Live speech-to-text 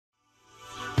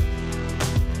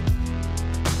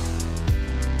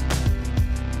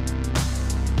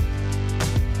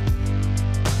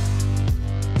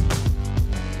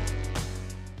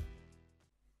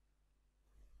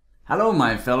Hello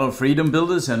my fellow freedom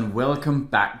builders and welcome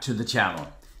back to the channel.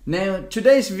 Now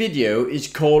today's video is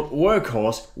called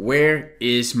Workhorse, Where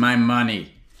is my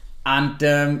money? And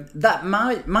that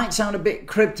might sound a bit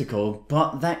cryptical,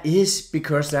 but that is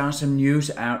because there are some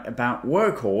news out about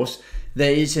Workhorse.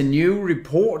 There is a new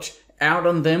report out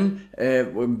on them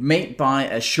made by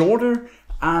a shorter,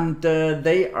 and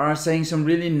they are saying some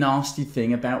really nasty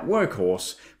thing about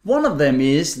Workhorse. One of them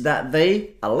is that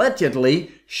they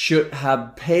allegedly should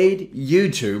have paid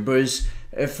YouTubers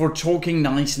for talking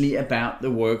nicely about the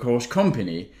Workhorse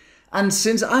company. And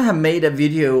since I have made a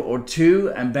video or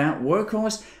two about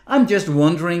Workhorse, I'm just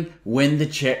wondering when the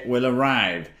check will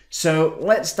arrive. So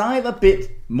let's dive a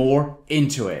bit more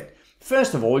into it.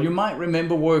 First of all, you might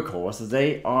remember Workhorse.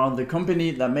 They are the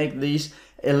company that make these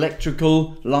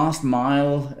electrical last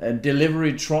mile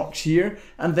delivery trucks here,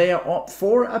 and they are up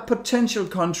for a potential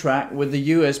contract with the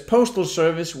US Postal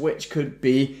Service, which could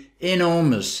be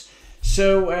enormous.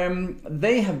 So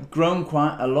they have grown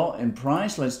quite a lot in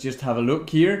price. Let's just have a look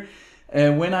here.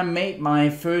 When I made my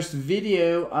first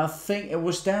video, I think it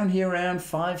was down here around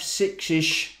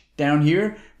 5-6ish down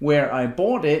here where I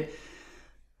bought it.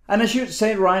 And I should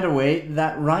say right away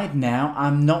that right now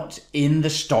I'm not in the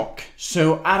stock.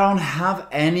 So I don't have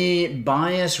any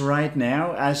bias right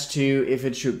now as to if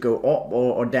it should go up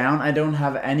or down. I don't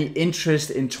have any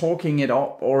interest in talking it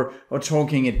up or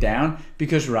talking it down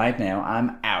because right now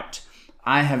I'm out.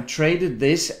 I have traded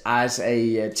this as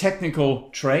a technical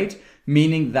trade,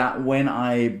 meaning that when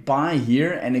I buy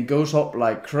here and it goes up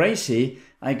like crazy,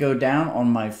 I go down on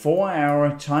my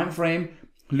 4-hour time frame.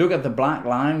 Look at the black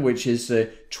line, which is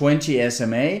 20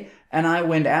 SMA, and I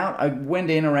went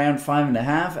in around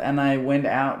 5.5 and I went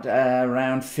out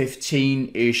around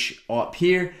 15-ish up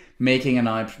here, making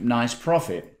a nice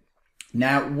profit.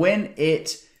 Now, when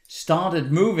it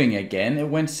started moving again, it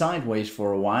went sideways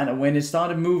for a while, and when it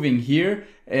started moving here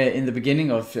in the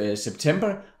beginning of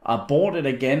September, I bought it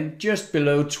again just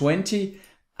below 20.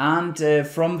 And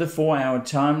from the 4-hour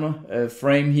time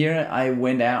frame here, I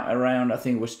went out around, I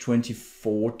think it was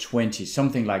 24.20,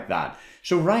 something like that.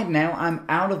 So right now I'm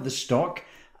out of the stock,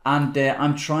 and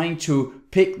I'm trying to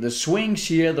pick the swings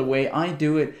here the way I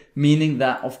do it, meaning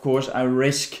that of course I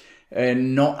risk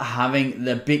not having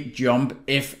the big jump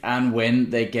if and when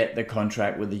they get the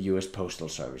contract with the US Postal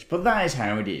Service. But that is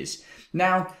how it is.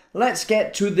 Now let's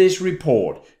get to this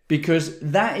report, because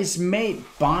that is made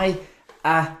by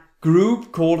a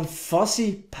group called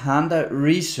Panda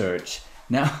Research.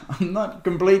 Now, I'm not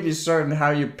completely certain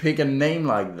how you pick a name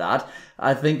like that.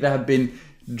 I think they have been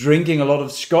drinking a lot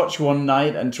of scotch one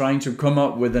night and trying to come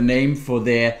up with a name for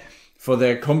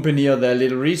their company or their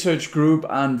little research group,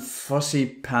 and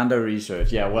Panda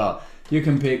Research. Yeah, well, you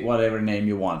can pick whatever name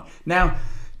you want. Now,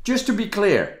 just to be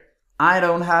clear, I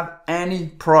don't have any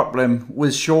problem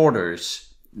with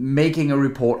shorters making a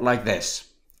report like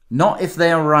this. Not if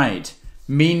they are right.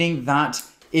 Meaning that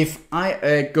if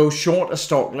I go short a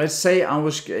stock, let's say I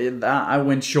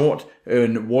went short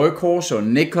in Workhorse or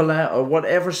Nikola or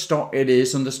whatever stock it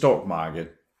is on the stock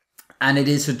market, and it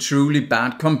is a truly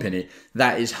bad company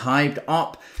that is hyped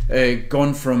up,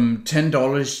 gone from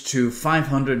 $10 to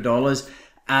 $500,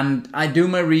 and I do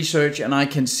my research and I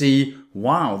can see,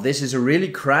 wow, this is a really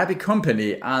crappy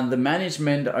company and the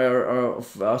management are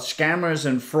scammers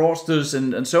and fraudsters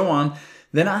and so on,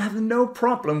 then I have no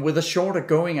problem with a shorter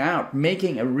going out,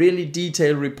 making a really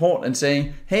detailed report and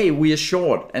saying, hey, we are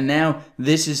short, and now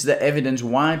this is the evidence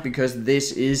why, because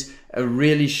this is a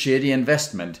really shitty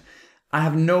investment. I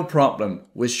have no problem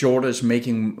with shorters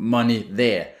making money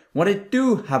there. What I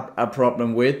do have a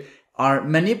problem with are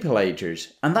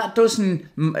manipulators, and that doesn't,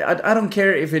 I don't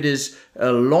care if it is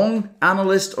a long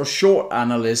analyst or short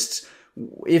analysts,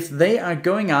 if they are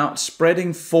going out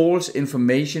spreading false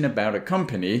information about a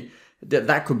company,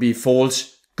 that could be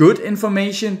false good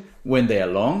information when they are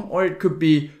long, or it could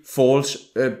be false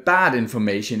bad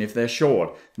information if they're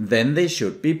short. Then they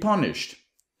should be punished.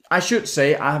 I should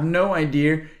say I have no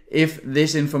idea if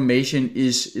this information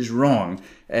is wrong.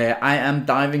 I am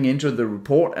diving into the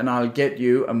report and I'll get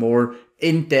you a more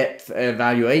in-depth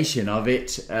evaluation of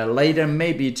it later,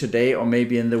 maybe today or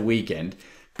maybe in the weekend.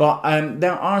 But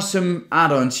there are some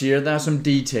add-ons here, there are some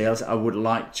details I would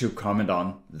like to comment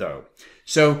on though.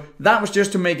 So that was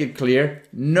just to make it clear,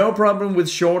 no problem with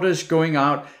shorters going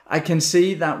out. I can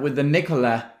see that with the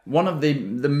Nikola, one of the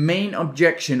main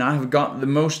objection I have got the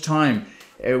most time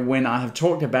when I have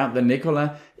talked about the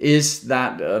Nikola is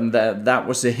that that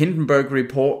was the Hindenburg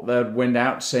report that went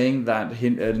out saying that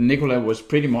Nikola was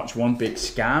pretty much one big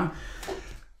scam.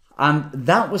 And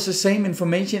that was the same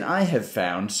information I have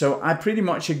found, so I pretty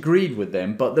much agreed with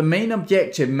them. But the main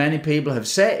objective many people have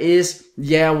said is,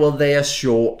 yeah, well, they are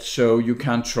short, so you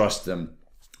can't trust them.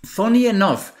 Funny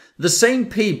enough, the same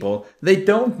people, they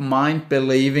don't mind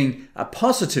believing a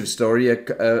positive story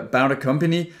about a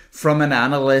company from an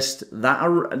analyst that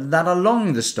are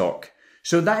long the stock.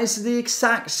 So that is the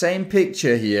exact same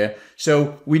picture here.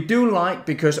 So we do like,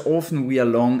 because often we are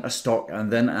long a stock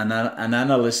and then an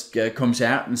analyst comes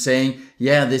out and saying,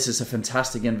 yeah, this is a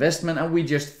fantastic investment, and we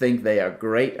just think they are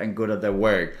great and good at their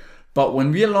work. But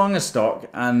when we are long a stock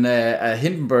and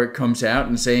Hindenburg comes out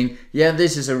and saying, yeah,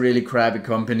 this is a really crappy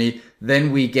company,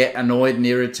 then we get annoyed and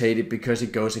irritated because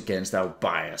it goes against our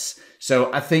bias.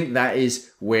 So I think that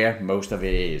is where most of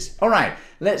it is. All right,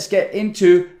 let's get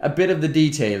into a bit of the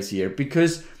details here,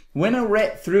 because when I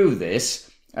read through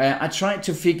this, I tried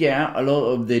to figure out a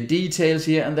lot of the details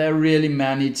here, and there are really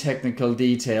many technical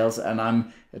details, and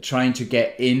I'm trying to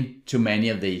get into many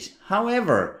of these.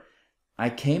 However, I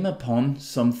came upon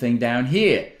something down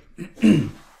here.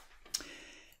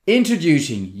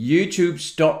 Introducing YouTube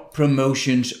stock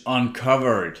promotions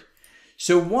uncovered.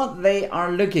 So what they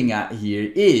are looking at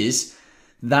here is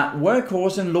that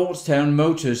Workhorse and Lordstown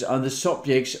Motors are the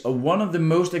subjects of one of the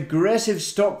most aggressive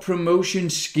stock promotion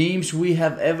schemes we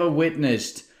have ever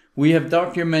witnessed. We have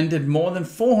documented more than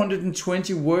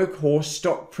 420 Workhorse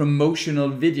stock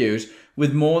promotional videos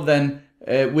with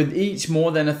each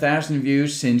more than 1,000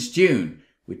 views since June.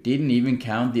 We didn't even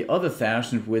count the other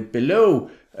 1,000 with below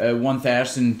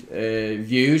 1,000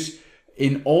 views.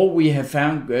 In all, we have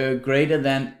found greater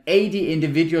than 80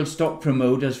 individual stock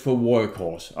promoters for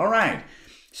Workhorse. All right.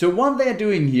 So what they're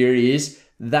doing here is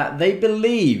that they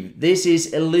believe this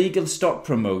is illegal stock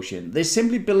promotion. They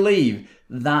simply believe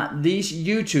that these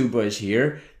YouTubers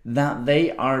here, that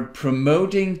they are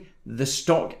promoting the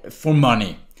stock for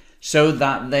money. So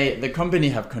that the company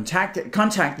have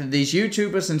contacted these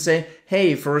YouTubers and say,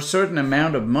 hey, for a certain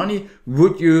amount of money,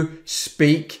 would you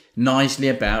speak nicely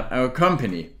about our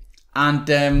company?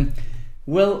 And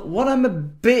well, what I'm a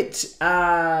bit,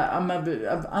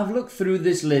 I've looked through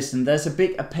this list, and there's a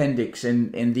big appendix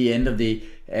in the end of the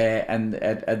and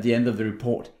at the end of the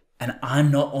report, and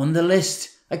I'm not on the list.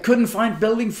 I couldn't find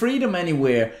Building Freedom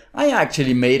anywhere. I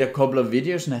actually made a couple of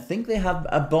videos, and I think they have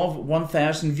above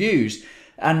 1,000 views.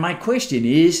 And my question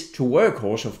is to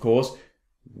Workhorse, of course,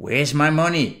 where's my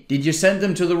money? Did you send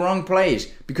them to the wrong place?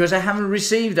 Because I haven't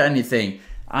received anything.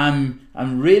 I'm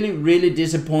really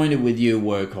disappointed with you,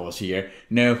 Workhorse, here.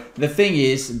 No, the thing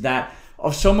is that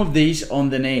of some of these on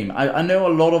the name, I know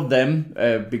a lot of them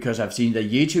because I've seen their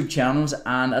YouTube channels,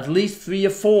 and at least 3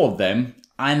 or 4 of them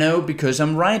I know because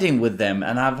I'm writing with them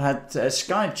and I've had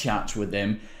Skype chats with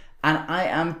them. And I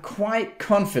am quite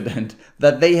confident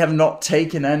that they have not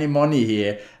taken any money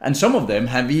here. And some of them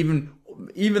have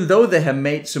even though they have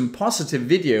made some positive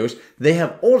videos, they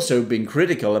have also been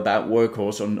critical about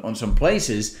Workhorse on some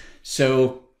places.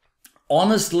 So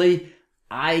honestly,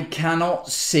 I cannot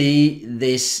see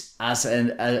this as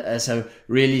a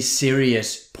really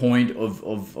serious point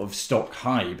of stock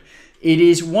hype. It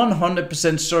is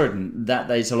 100% certain that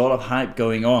there's a lot of hype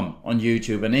going on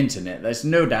YouTube and internet. There's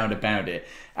no doubt about it.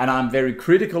 And I'm very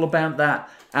critical about that.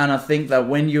 And I think that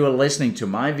when you are listening to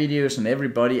my videos and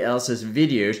everybody else's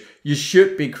videos, you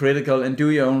should be critical and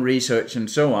do your own research and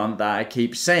so on, that I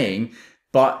keep saying.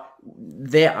 But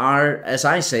there are, as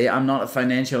I say, I'm not a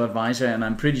financial advisor, and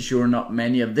I'm pretty sure not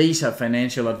many of these are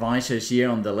financial advisors here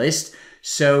on the list.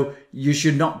 So you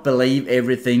should not believe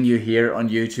everything you hear on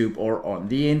YouTube or on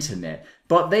the internet.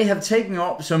 But they have taken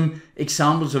up some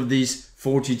examples of these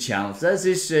 40 channels. There's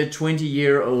this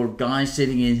 20-year-old guy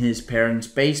sitting in his parents'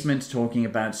 basement talking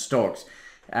about stocks.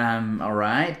 All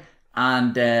right.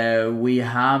 And we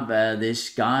have this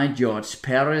guy, George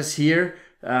Perez here,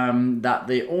 that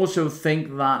they also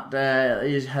think that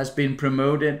has been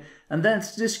promoted. And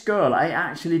that's this girl, I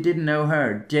actually didn't know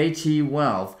her, JT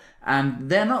Wealth. And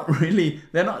they're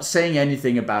not saying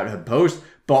anything about her post,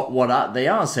 but what they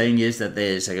are saying is that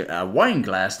there's a wine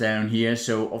glass down here,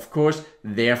 so of course,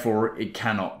 therefore, it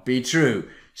cannot be true.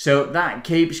 So that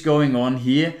keeps going on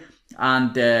here,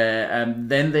 and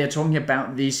then they're talking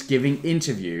about these giving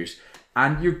interviews.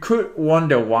 And you could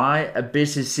wonder why a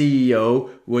business CEO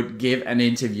would give an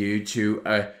interview to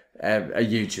a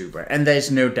YouTuber. And there's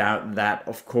no doubt that,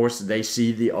 of course, they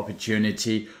see the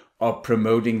opportunity of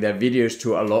promoting their videos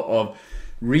to a lot of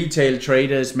retail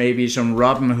traders, maybe some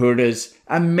Robin Hooders,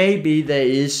 and maybe there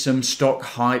is some stock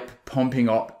hype pumping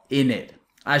up in it.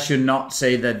 I should not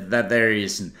say that there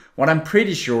isn't. What I'm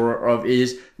pretty sure of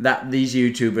is that these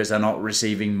YouTubers are not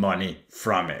receiving money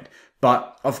from it.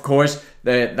 But of course,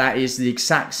 that is the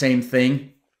exact same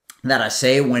thing that I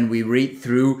say when we read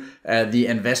through the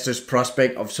investor's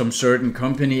prospect of some certain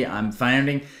company I'm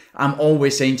founding. I'm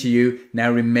always saying to you,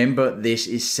 now remember, this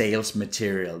is sales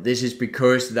material. This is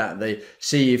because that the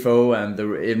CFO and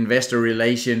the investor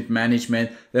relations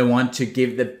management, they want to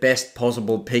give the best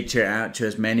possible picture out to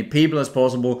as many people as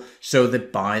possible so they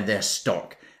buy their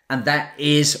stock. And that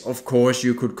is, of course,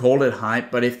 you could call it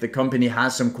hype, but if the company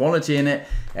has some quality in it,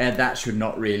 that should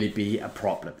not really be a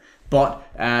problem. But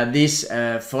this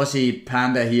fuzzy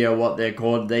panda here, what they're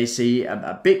called, they see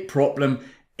a big problem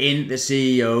in the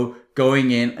CEO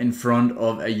going in front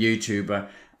of a YouTuber.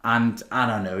 And I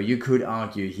don't know, you could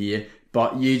argue here,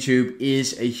 but YouTube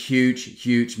is a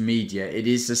huge media. It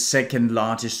is the second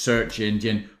largest search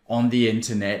engine on the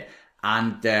internet.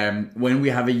 And when we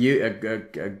have a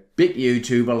big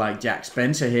YouTuber like Jack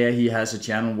Spencer here, he has a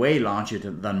channel way larger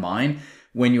than mine.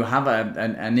 When you have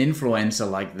an influencer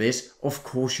like this, of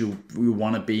course you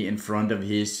want to be in front of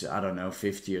his, I don't know,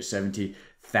 50 or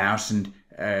 70,000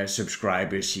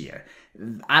 subscribers here.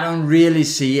 I don't really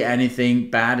see anything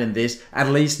bad in this, at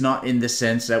least not in the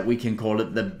sense that we can call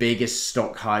it the biggest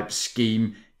stock hype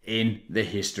scheme in the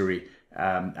history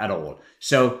at all.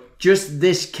 So just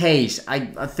this case, I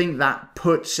think that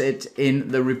puts it in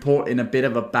the report in a bit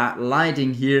of a bad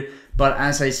lighting here. But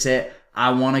as I said,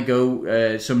 I want to go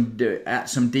at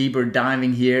some deeper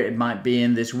diving here. It might be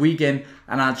in this weekend,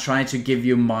 and I'll try to give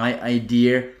you my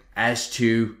idea as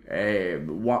to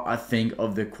what I think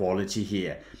of the quality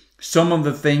here. Some of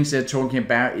the things they're talking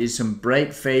about is some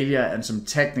brake failure and some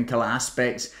technical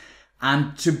aspects.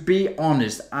 And to be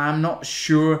honest, I'm not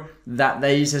sure that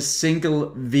there is a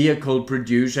single vehicle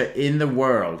producer in the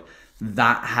world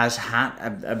that has had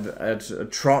a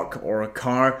truck or a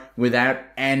car without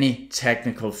any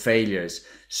technical failures.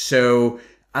 So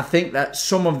I think that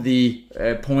some of the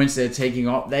points they're taking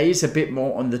up, there is a bit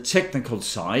more on the technical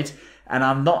side, and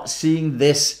I'm not seeing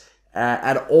this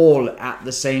at all at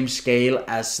the same scale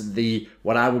as the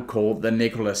what I would call the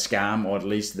Nikola scam, or at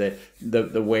least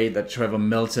the way that Trevor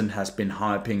Milton has been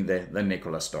hyping the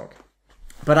Nikola stock.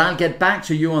 But I'll get back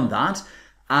to you on that.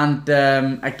 And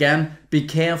again, be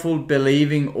careful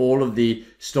believing all of the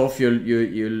stuff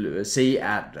you'll see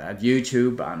at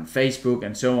YouTube and Facebook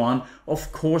and so on.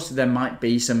 Of course, there might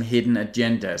be some hidden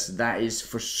agendas. That is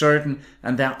for certain.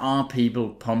 And there are people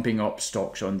pumping up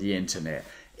stocks on the internet.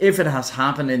 If it has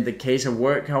happened in the case of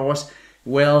Workhorse,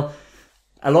 well,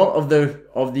 a lot of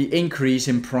the increase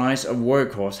in price of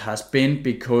Workhorse has been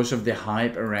because of the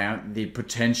hype around the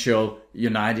potential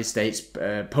United States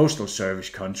Postal Service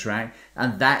contract,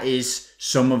 and that is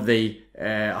some of the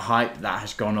hype that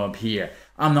has gone up here.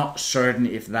 I'm not certain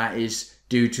if that is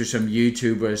due to some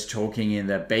YouTubers talking in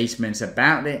their basements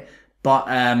about it, but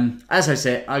as I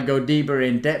said, I'll go deeper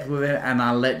in depth with it and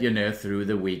I'll let you know through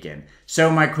the weekend. So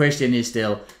my question is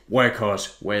still,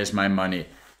 Workhorse, where's my money?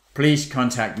 Please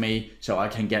contact me so I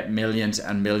can get millions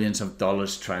and millions of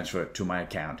dollars transferred to my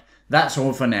account. That's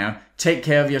all for now. Take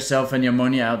care of yourself and your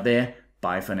money out there.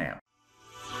 Bye for now.